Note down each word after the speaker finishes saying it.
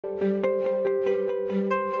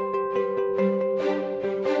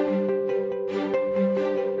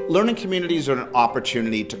Learning communities are an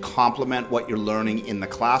opportunity to complement what you're learning in the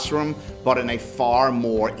classroom, but in a far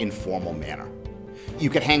more informal manner.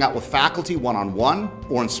 You can hang out with faculty one-on-one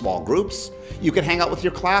or in small groups. You can hang out with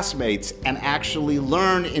your classmates and actually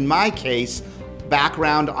learn, in my case,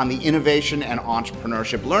 background on the innovation and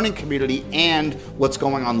entrepreneurship learning community and what's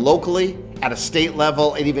going on locally, at a state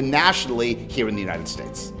level, and even nationally here in the United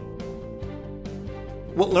States.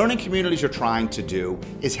 What learning communities are trying to do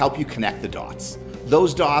is help you connect the dots.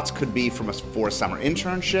 Those dots could be for a summer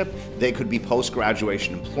internship, they could be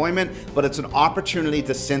post-graduation employment, but it's an opportunity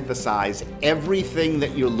to synthesize everything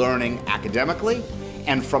that you're learning academically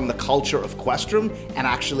and from the culture of Questrom and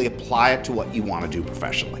actually apply it to what you want to do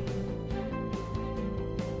professionally.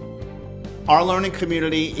 Our learning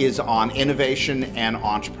community is on innovation and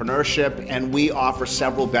entrepreneurship, and we offer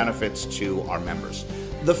several benefits to our members.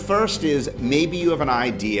 The first is maybe you have an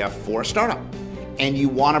idea for a startup and you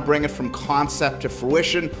want to bring it from concept to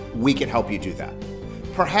fruition. We can help you do that.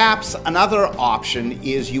 Perhaps another option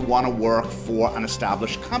is you want to work for an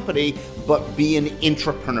established company but be an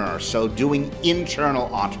intrapreneur, so doing internal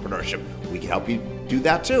entrepreneurship. We can help you do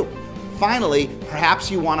that too. Finally,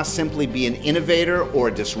 perhaps you want to simply be an innovator or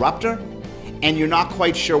a disruptor, and you're not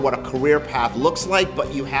quite sure what a career path looks like,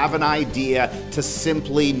 but you have an idea to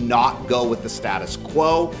simply not go with the status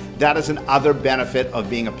quo. That is another benefit of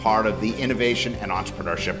being a part of the innovation and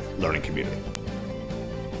entrepreneurship learning community.